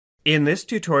In this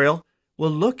tutorial,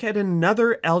 we'll look at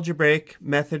another algebraic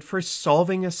method for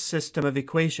solving a system of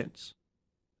equations.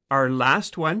 Our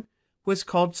last one was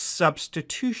called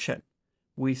substitution.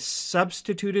 We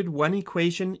substituted one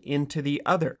equation into the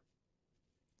other.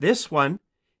 This one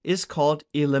is called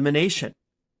elimination,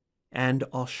 and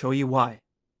I'll show you why.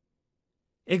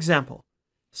 Example: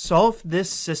 solve this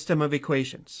system of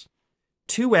equations.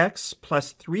 2x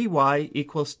plus 3y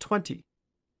equals 20,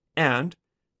 and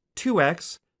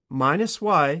 2x minus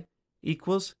y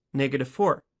equals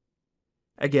 -4.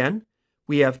 Again,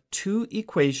 we have two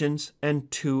equations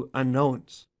and two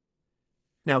unknowns.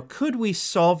 Now, could we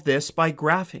solve this by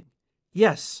graphing?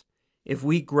 Yes, if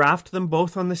we graphed them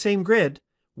both on the same grid,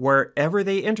 wherever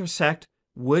they intersect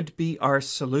would be our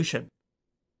solution.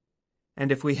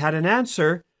 And if we had an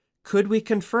answer, could we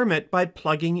confirm it by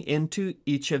plugging into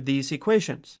each of these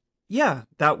equations? Yeah,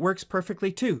 that works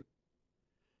perfectly too.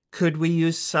 Could we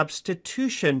use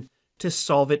substitution to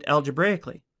solve it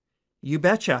algebraically? You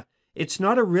betcha. It's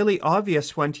not a really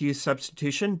obvious one to use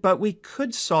substitution, but we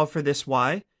could solve for this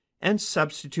y and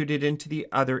substitute it into the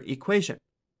other equation.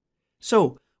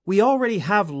 So we already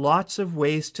have lots of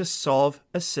ways to solve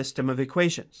a system of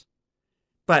equations.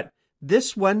 But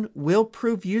this one will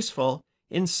prove useful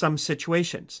in some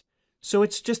situations, so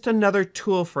it's just another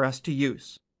tool for us to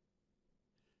use.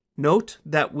 Note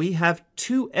that we have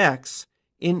 2x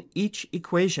in each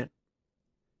equation,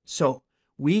 so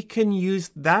we can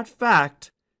use that fact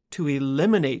to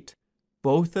eliminate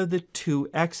both of the two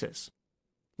x's,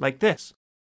 like this.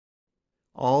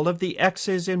 All of the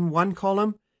x's in one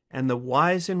column and the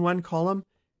y's in one column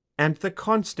and the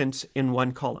constants in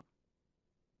one column.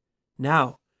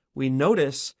 Now, we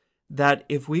notice that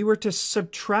if we were to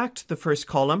subtract the first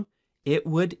column, it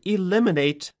would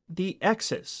eliminate the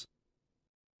x's.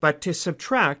 But to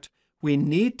subtract, we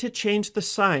need to change the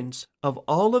signs of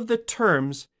all of the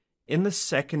terms in the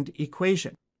second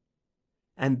equation.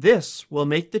 And this will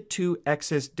make the two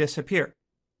x's disappear.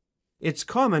 It's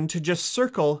common to just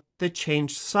circle the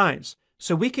changed signs,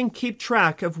 so we can keep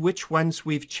track of which ones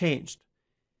we've changed.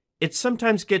 It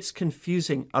sometimes gets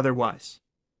confusing otherwise.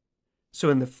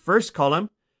 So in the first column,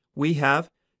 we have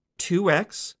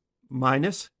 2x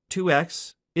minus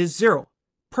 2x is 0.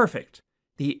 Perfect.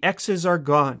 The x's are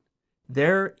gone.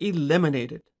 They're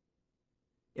eliminated.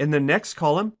 In the next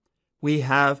column, we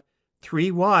have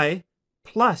 3y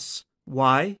plus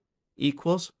y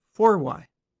equals 4y.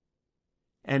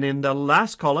 And in the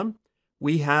last column,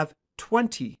 we have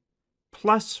 20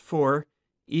 plus 4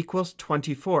 equals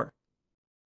 24.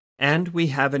 And we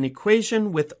have an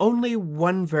equation with only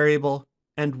one variable,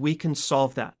 and we can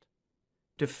solve that.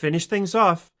 To finish things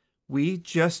off, we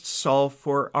just solve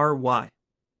for our y.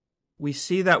 We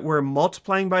see that we're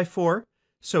multiplying by 4,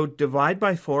 so divide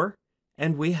by 4,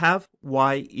 and we have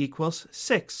y equals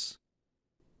 6.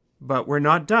 But we're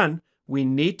not done. We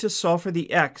need to solve for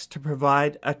the x to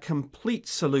provide a complete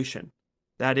solution,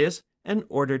 that is, an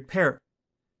ordered pair.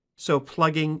 So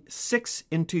plugging 6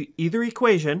 into either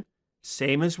equation,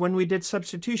 same as when we did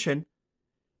substitution,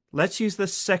 let's use the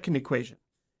second equation.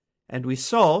 And we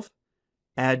solve,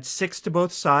 add 6 to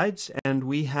both sides, and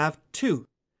we have 2.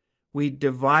 We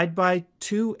divide by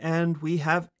 2, and we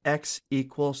have x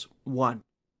equals 1.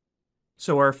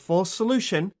 So our full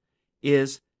solution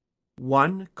is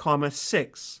 1,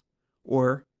 6,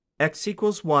 or x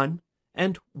equals 1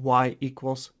 and y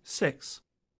equals 6.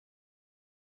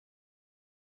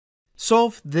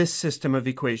 Solve this system of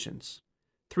equations.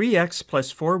 3x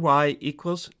plus 4y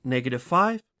equals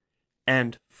 -5,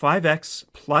 and 5x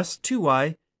plus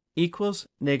 2y equals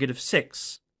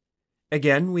 -6.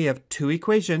 Again, we have two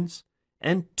equations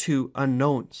and two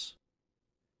unknowns.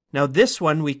 Now this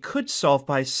one we could solve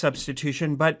by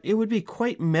substitution, but it would be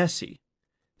quite messy.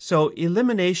 So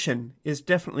elimination is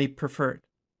definitely preferred.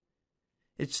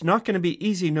 It's not going to be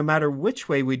easy no matter which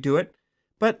way we do it,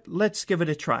 but let's give it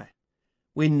a try.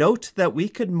 We note that we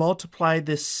could multiply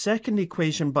this second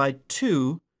equation by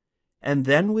 2, and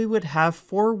then we would have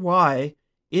 4y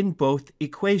in both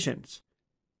equations,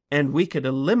 and we could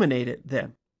eliminate it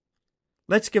then.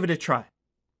 Let's give it a try.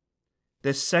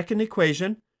 This second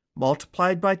equation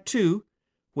multiplied by 2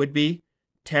 would be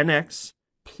 10x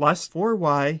plus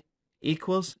 4y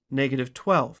equals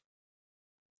 -12.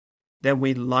 Then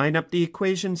we line up the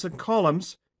equations and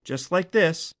columns just like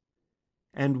this,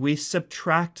 and we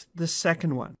subtract the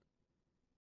second one.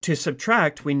 To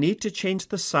subtract, we need to change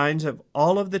the signs of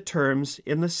all of the terms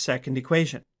in the second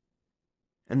equation,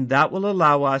 and that will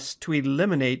allow us to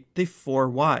eliminate the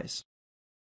 4y's.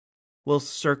 We'll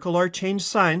circle our changed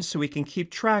signs so we can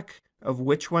keep track of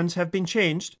which ones have been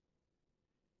changed.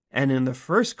 And in the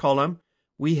first column,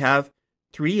 we have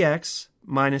 3x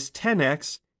minus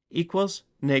 10x equals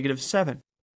negative 7.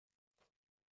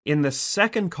 In the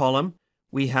second column,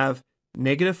 we have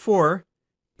negative 4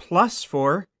 plus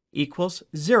 4 equals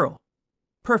 0.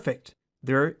 Perfect.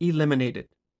 They're eliminated.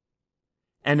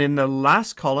 And in the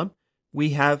last column,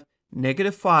 we have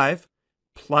negative 5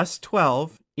 plus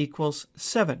 12 equals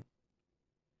 7.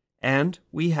 And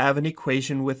we have an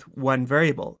equation with one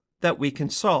variable that we can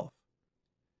solve.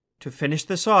 To finish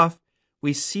this off,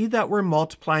 we see that we're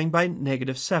multiplying by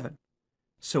negative 7.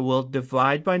 So we'll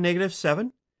divide by negative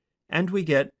 7, and we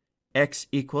get x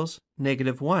equals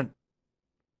negative 1.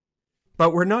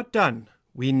 But we're not done.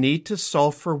 We need to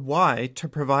solve for y to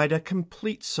provide a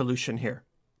complete solution here.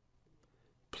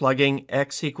 Plugging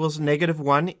x equals negative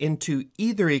 1 into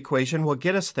either equation will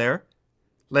get us there.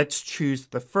 Let's choose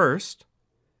the first,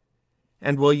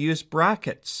 and we'll use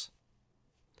brackets.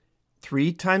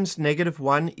 3 times negative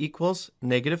 1 equals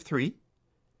negative 3,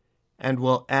 and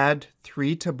we'll add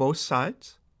 3 to both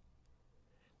sides.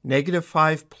 Negative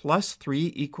 5 plus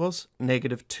 3 equals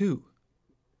negative 2.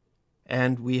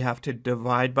 And we have to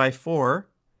divide by 4,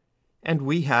 and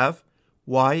we have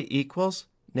y equals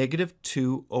negative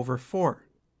 2 over 4.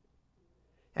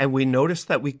 And we notice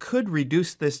that we could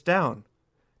reduce this down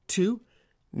to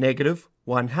negative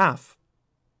 1/2.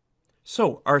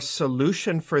 So our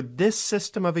solution for this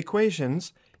system of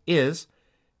equations is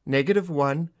negative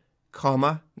 1,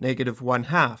 comma, negative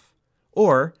 1/2,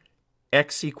 or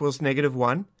x equals negative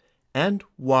 1 and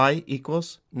y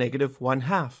equals negative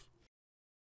 1/2.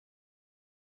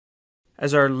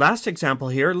 As our last example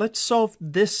here, let's solve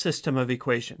this system of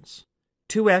equations.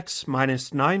 2x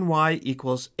minus 9y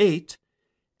equals 8,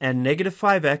 and negative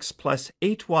 5x plus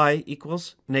 8y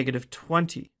equals negative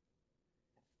 20.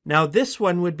 Now this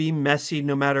one would be messy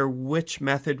no matter which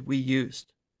method we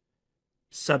used.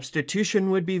 Substitution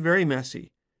would be very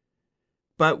messy.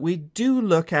 But we do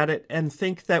look at it and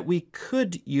think that we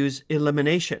could use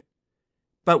elimination,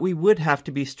 but we would have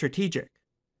to be strategic.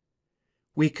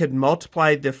 We could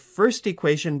multiply the first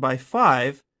equation by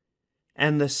 5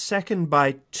 and the second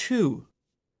by 2.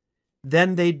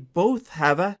 Then they'd both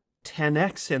have a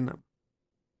 10x in them.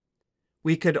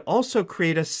 We could also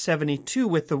create a 72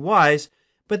 with the y's,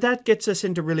 but that gets us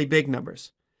into really big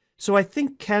numbers. So I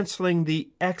think canceling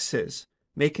the x's,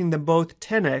 making them both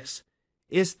 10x,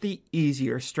 is the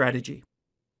easier strategy.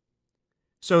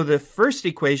 So the first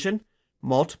equation,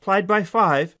 multiplied by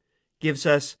 5, gives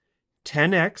us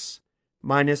 10x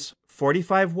minus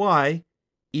 45y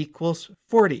equals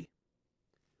 40.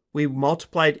 We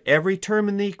multiplied every term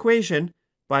in the equation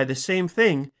by the same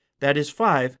thing, that is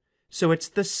 5, so it's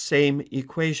the same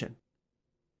equation.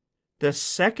 The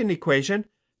second equation,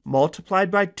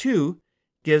 multiplied by 2,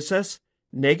 gives us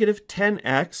negative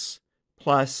 10x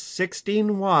plus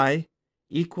 16y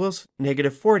equals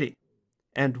negative 40.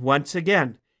 And once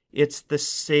again, it's the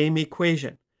same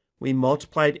equation. We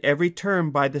multiplied every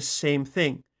term by the same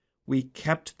thing. We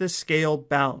kept the scale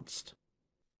balanced.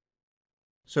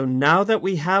 So now that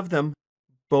we have them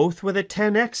both with a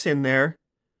 10x in there,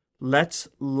 let's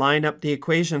line up the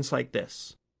equations like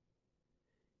this.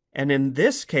 And in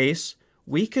this case,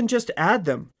 we can just add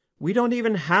them. We don't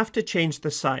even have to change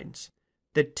the signs.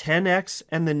 The 10x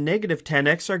and the negative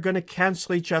 10x are going to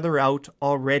cancel each other out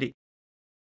already.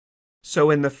 So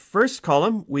in the first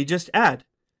column, we just add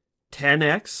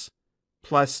 10x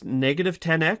plus negative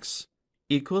 10x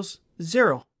equals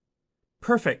 0.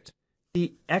 Perfect.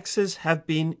 The x's have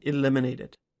been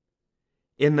eliminated.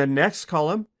 In the next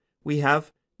column, we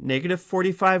have negative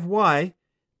 45y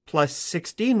plus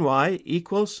 16y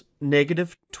equals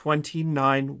negative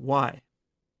 29y.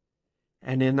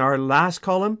 And in our last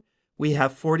column, we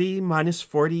have 40 minus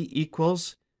 40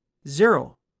 equals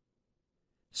 0.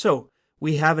 So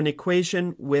we have an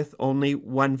equation with only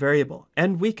one variable,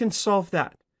 and we can solve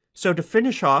that. So to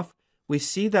finish off, we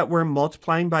see that we're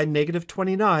multiplying by negative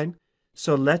 29,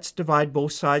 so let's divide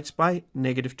both sides by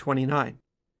negative 29.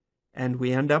 And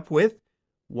we end up with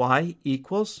y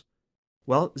equals,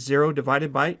 well, 0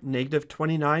 divided by negative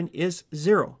 29 is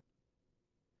 0.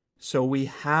 So we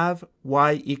have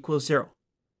y equals 0.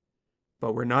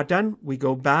 But we're not done. We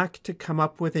go back to come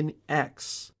up with an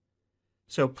x.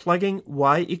 So plugging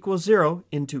y equals 0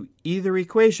 into either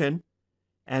equation,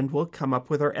 and we'll come up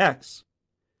with our x.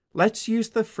 Let's use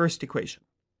the first equation.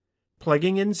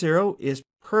 Plugging in 0 is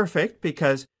perfect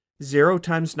because 0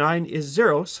 times 9 is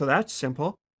 0, so that's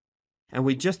simple. And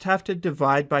we just have to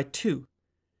divide by 2.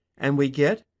 And we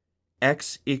get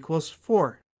x equals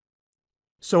 4.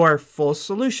 So our full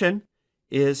solution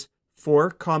is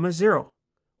 4, 0,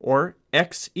 or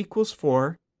x equals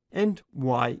 4 and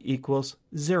y equals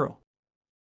 0.